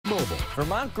Mobile.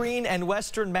 Vermont Green and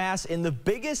Western Mass in the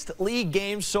biggest league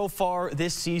game so far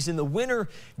this season. The winner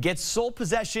gets sole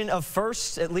possession of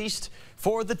first, at least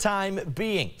for the time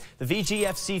being. The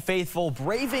VGFC faithful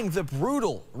braving the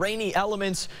brutal rainy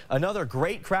elements. Another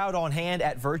great crowd on hand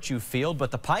at Virtue Field,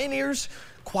 but the Pioneers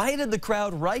quieted the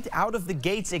crowd right out of the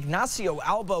gates. Ignacio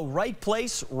Albo, right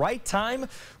place, right time,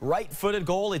 right-footed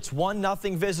goal. It's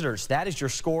 1-0 visitors. That is your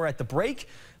score at the break.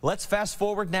 Let's fast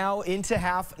forward now into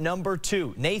half number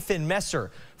 2. Nathan Messer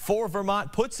for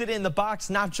Vermont puts it in the box.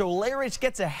 Nacho Larich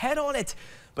gets a head on it,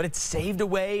 but it's saved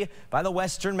away by the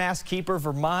Western Mass keeper.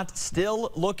 Vermont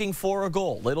still looking for a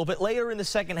goal. A little bit later in the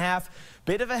second half,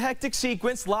 bit of a hectic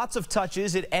sequence, lots of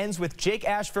touches. It ends with Jake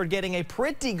Ashford getting a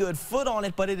pretty good foot on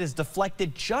it, but it is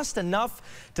deflected just enough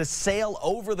to sail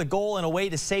over the goal and away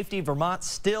to safety. Vermont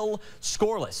still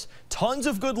scoreless. Tons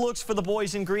of good looks for the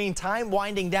boys in green. Time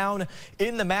winding down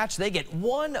in the match. They get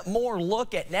one more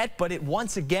look at net, but it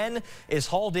once again is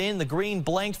hauled in. The green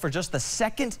blanked for just the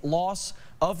second loss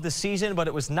of the season, but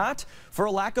it was not for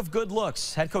a lack of good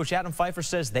looks. Head coach Adam Pfeiffer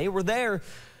says they were there,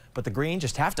 but the green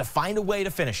just have to find a way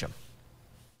to finish them.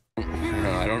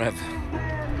 I don't have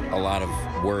a lot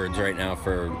of words right now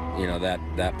for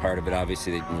that part of it.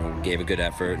 Obviously, they gave a good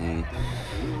effort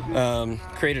and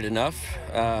created enough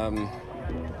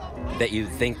that you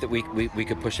think that we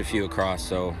could push a few across.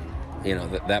 So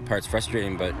that part's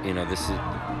frustrating, but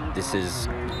this is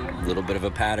a little bit of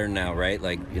a pattern now, right?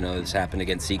 Like this happened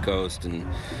against Seacoast and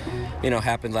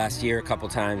happened last year a couple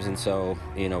times, and so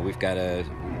we've got to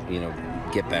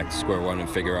get back to square one and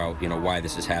figure out why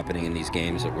this is happening in these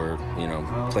games that we're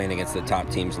playing against the top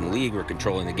teams in the league. We're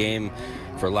controlling the game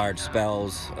for large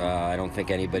spells. I don't think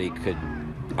anybody could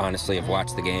honestly have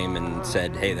watched the game and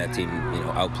said, hey, that team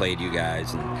outplayed you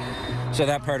guys, and so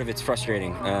that part of it's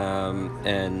frustrating,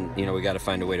 and we got to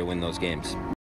find a way to win those games.